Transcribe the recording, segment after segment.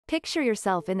Picture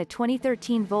yourself in the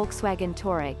 2013 Volkswagen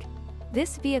Touareg.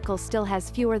 This vehicle still has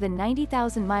fewer than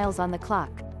 90,000 miles on the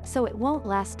clock, so it won't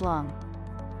last long.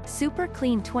 Super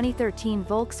clean 2013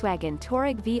 Volkswagen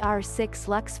Touareg VR6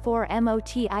 Lux 4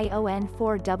 MOTION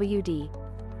 4WD.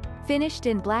 Finished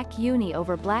in black uni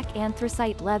over black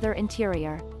anthracite leather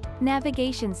interior.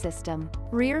 Navigation system,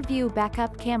 rear view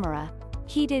backup camera,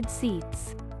 heated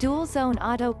seats, dual zone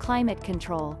auto climate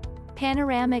control,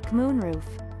 panoramic moonroof,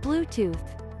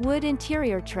 Bluetooth, wood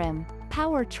interior trim,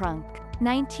 power trunk,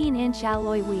 19-inch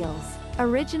alloy wheels,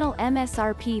 original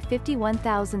MSRP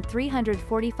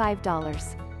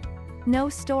 $51,345. No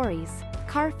stories,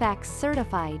 Carfax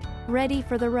certified, ready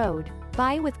for the road.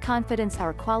 Buy with confidence.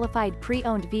 Our qualified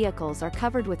pre-owned vehicles are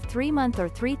covered with 3-month or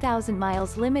 3,000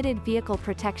 miles limited vehicle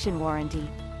protection warranty.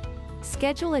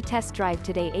 Schedule a test drive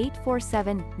today.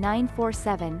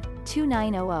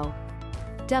 847-947-2900.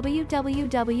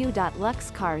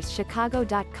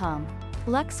 www.luxcarschicago.com.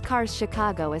 Lux Cars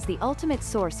Chicago is the ultimate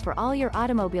source for all your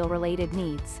automobile-related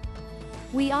needs.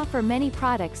 We offer many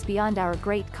products beyond our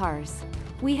great cars.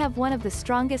 We have one of the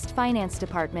strongest finance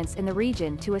departments in the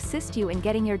region to assist you in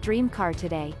getting your dream car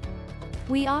today.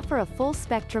 We offer a full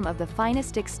spectrum of the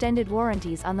finest extended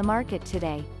warranties on the market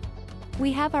today.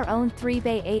 We have our own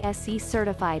 3-bay ASE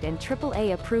certified and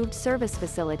AAA approved service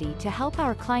facility to help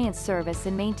our clients service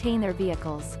and maintain their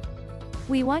vehicles.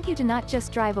 We want you to not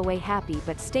just drive away happy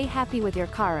but stay happy with your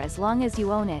car as long as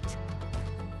you own it.